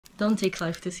don't take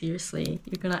life too seriously.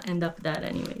 You're gonna end up dead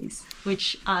anyways.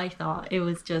 Which I thought it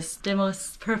was just the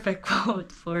most perfect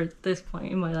quote for this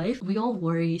point in my life. We all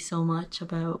worry so much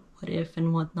about what if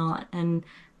and whatnot and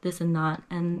this and that,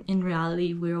 and in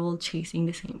reality we're all chasing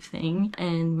the same thing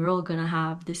and we're all gonna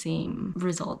have the same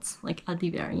results like at the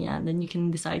very end, and you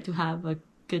can decide to have a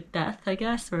good death, I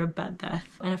guess, or a bad death.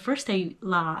 And at first I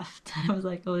laughed and I was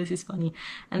like, oh, this is funny,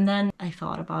 and then I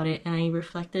thought about it and I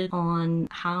reflected on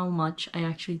how much I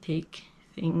actually take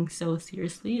things so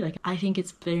seriously. Like, I think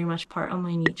it's very much part of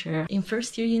my nature. In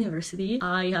first year university,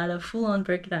 I had a full-on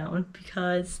breakdown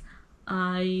because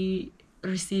I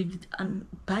received a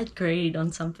bad grade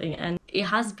on something, and it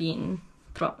has been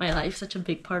throughout my life such a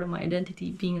big part of my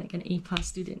identity, being like an A+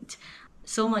 student.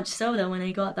 So much so that when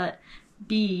I got that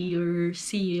B or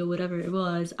C or whatever it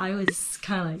was, I was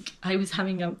kind of like, I was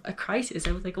having a crisis.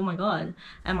 I was like, oh my god,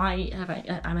 am I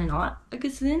not a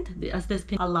good student? Has this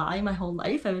been a lie my whole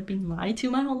life? I've been lied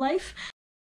to my whole life?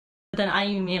 But then I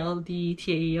emailed the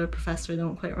TA or professor, I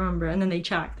don't quite remember, and then they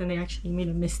checked and they actually made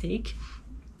a mistake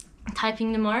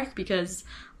typing the mark, because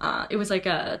it was like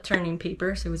a turn-in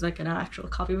paper, so it was like an actual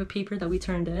copy of a paper that we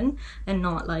turned in and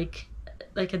not like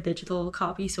a digital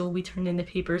copy. So we turned in the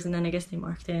papers and then I guess they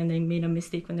marked it and they made a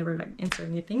mistake when they were like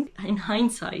inserting the thing. In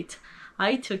hindsight,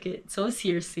 I took it so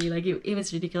seriously, like it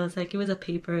was ridiculous. Like, it was a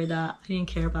paper that I didn't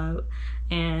care about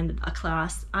and a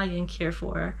class I didn't care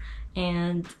for,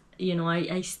 and you know,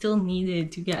 I still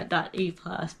needed to get that A+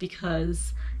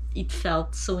 because it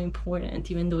felt so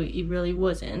important, even though it really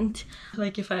wasn't.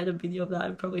 Like, if I had a video of that,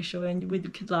 I'd probably show it and we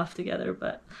could laugh together,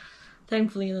 but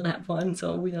thankfully I don't have one,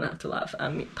 so we don't have to laugh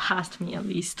at me, past me at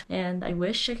least. And I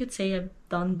wish I could say I've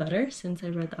done better since I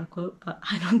read that quote, but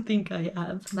I don't think I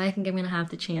have. But I think I'm gonna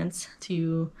have the chance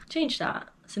to change that,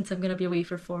 since I'm gonna be away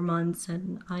for 4 months,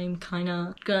 and I'm kind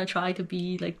of gonna try to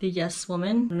be like the yes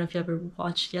woman. I don't know if you ever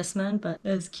watched Yes Man, but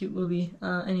it's a cute movie.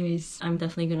 Anyways, I'm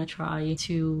definitely gonna try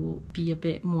to be a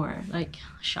bit more like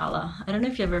shalla. I don't know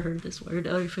if you ever heard this word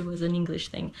or if it was an English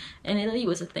thing. In Italy, it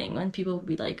was a thing when people would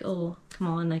be like, oh, come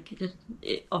on, like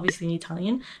it obviously in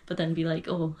Italian, but then be like,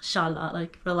 oh, shalla,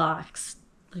 like relax,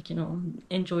 like, you know,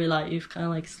 enjoy life, kind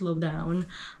of like slow down.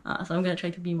 So I'm gonna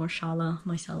try to be more shalla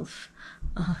myself,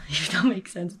 if that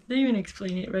makes sense. Did I even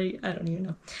explain it right? I don't even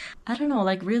know. I don't know,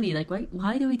 like really, like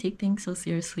why do we take things so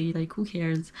seriously? Like, who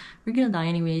cares? We're gonna die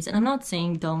anyways. And I'm not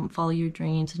saying don't follow your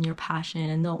dreams and your passion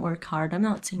and don't work hard. I'm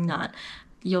not saying that.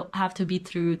 You have to be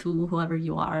true to whoever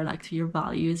you are, like to your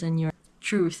values and your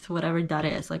truth, whatever that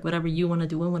is. Like, whatever you want to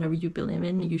do and whatever you believe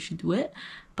in, you should do it.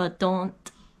 But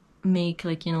don't make,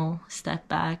 like, you know, step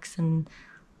backs and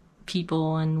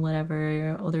people and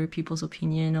whatever, other people's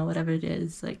opinion or whatever it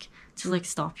is, like, to like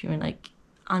stop you and like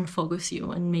unfocus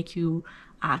you and make you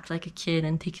act like a kid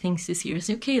and take things too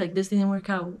seriously. Okay, like, this didn't work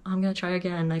out, I'm gonna try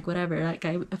again, like whatever, like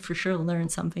I for sure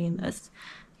learned something in this,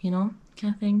 you know,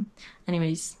 kind of thing.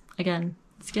 Anyways, again,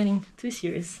 it's getting too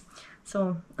serious,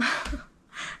 so I'm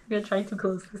gonna try to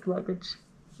close this luggage.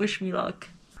 Wish me luck.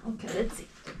 Okay, let's see.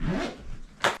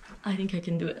 I think I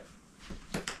can do it.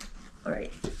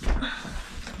 Alright.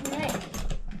 Alright.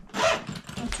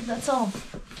 That's all.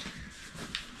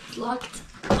 It's locked.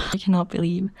 I cannot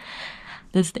believe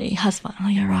this day has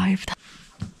finally arrived.